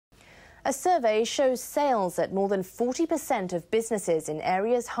A survey shows sales at more than 40% of businesses in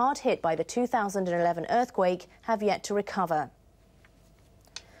areas hard hit by the 2011 earthquake have yet to recover.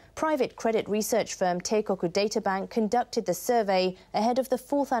 Private credit research firm Teikoku Databank conducted the survey ahead of the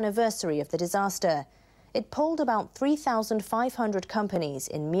 4th anniversary of the disaster. It polled about 3,500 companies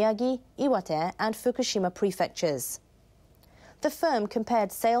in Miyagi, Iwate and Fukushima prefectures. The firm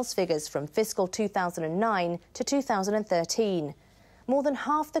compared sales figures from fiscal 2009 to 2013. More than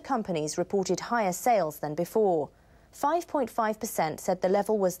half the companies reported higher sales than before. 5.5% said the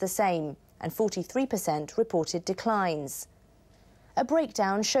level was the same, and 43% reported declines. A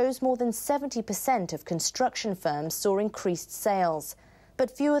breakdown shows more than 70% of construction firms saw increased sales,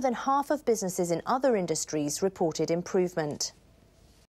 but fewer than half of businesses in other industries reported improvement.